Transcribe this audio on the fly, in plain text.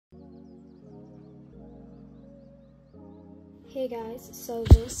Hey guys, so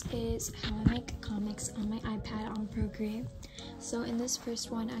this is how I make comics on my iPad on Procreate. So in this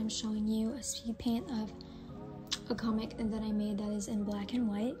first one, I'm showing you a speed paint of a comic that I made that is in black and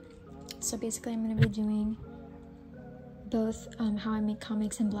white. So basically I'm going to be doing both how I make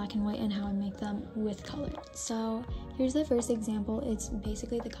comics in black and white and how I make them with color. So here's the first example. It's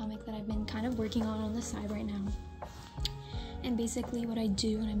basically the comic that I've been kind of working on the side right now. And basically what I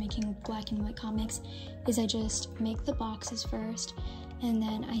do when I'm making black and white comics is I just make the boxes first, and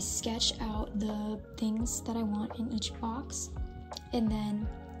then I sketch out the things that I want in each box, and then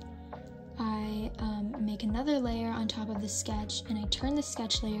I make another layer on top of the sketch, and I turn the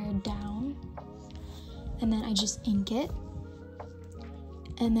sketch layer down, and then I just ink it.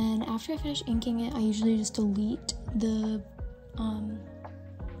 And then after I finish inking it, I usually just delete the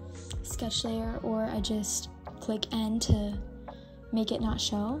sketch layer, or I just click N to make it not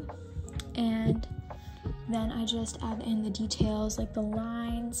show, and then I just add in the details like the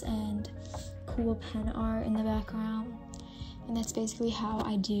lines and cool pen art in the background, and that's basically how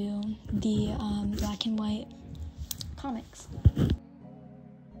I do the black and white comics.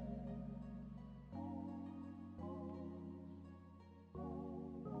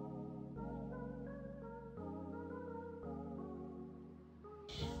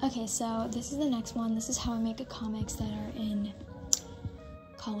 Okay, so this is the next one. This is how I make comics that are in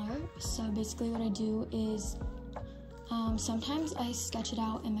color. So basically what I do is sometimes I sketch it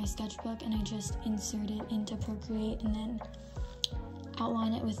out in my sketchbook and I just insert it into Procreate and then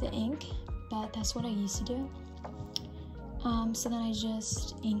outline it with the ink, but that's what I used to do. So then I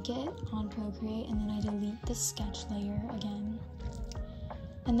just ink it on Procreate and then I delete the sketch layer again.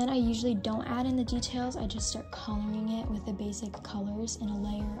 And then I usually don't add in the details, I just start coloring it with the basic colors in a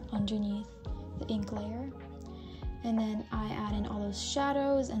layer underneath the ink layer. And then I add in all those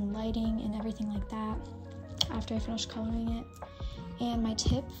shadows and lighting and everything like that after I finish coloring it. And my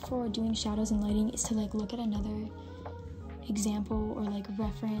tip for doing shadows and lighting is to look at another example or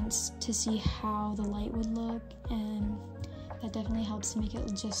reference to see how the light would look, and that definitely helps to make it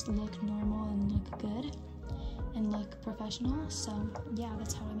just look normal and look good and look professional. So yeah,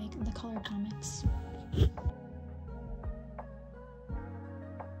 that's how I make the colored comics.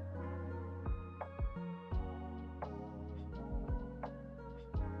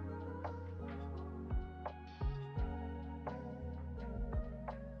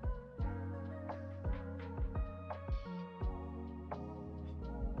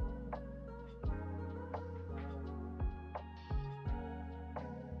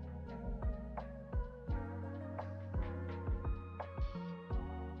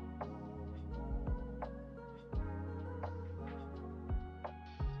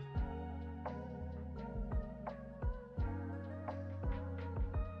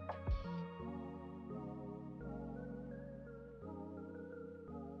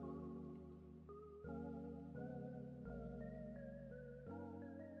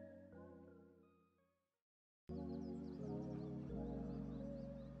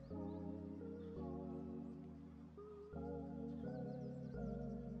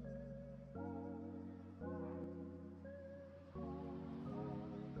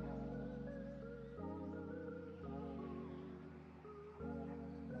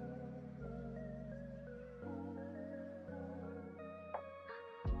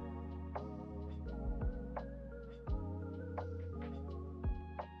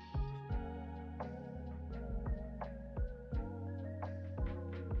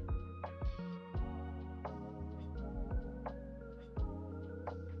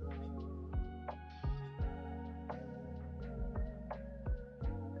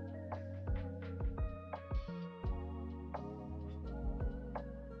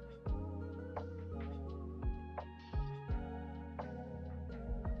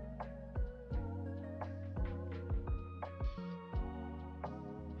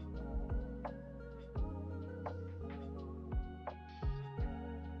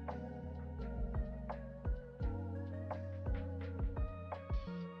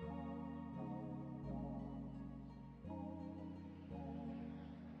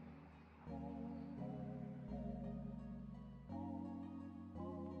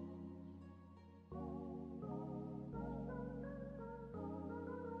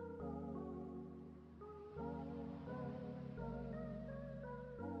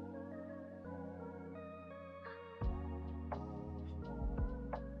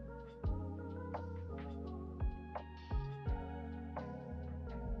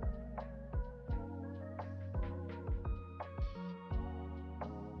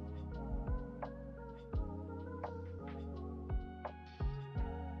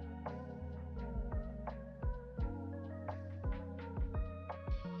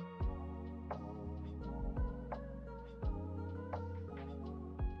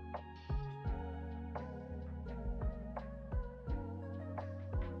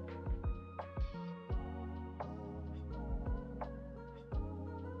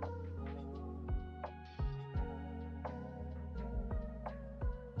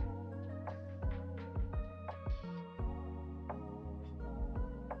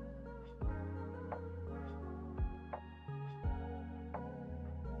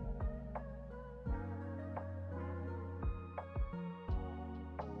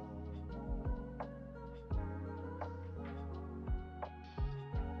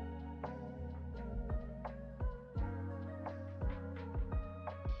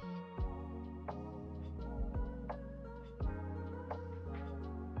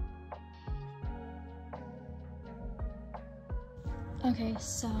 Okay,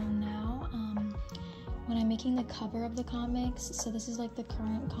 so now when I'm making the cover of the comics, so this is like the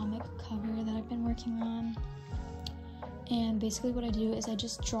current comic cover that I've been working on, and basically what I do is I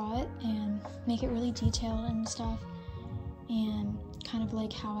just draw it and make it really detailed and stuff, and kind of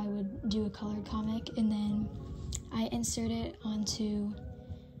like how I would do a colored comic, and then I insert it onto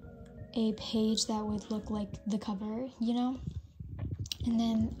a page that would look like the cover, you know, and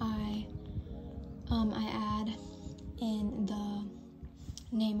then I add in the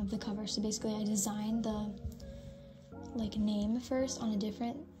name of the cover. So basically I design the like name first on a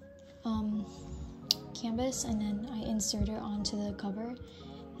different canvas, and then I insert it onto the cover,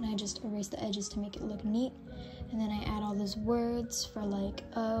 and I just erase the edges to make it look neat, and then I add all those words for like,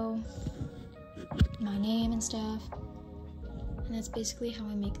 oh, my name and stuff, and that's basically how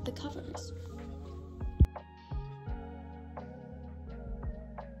I make the covers.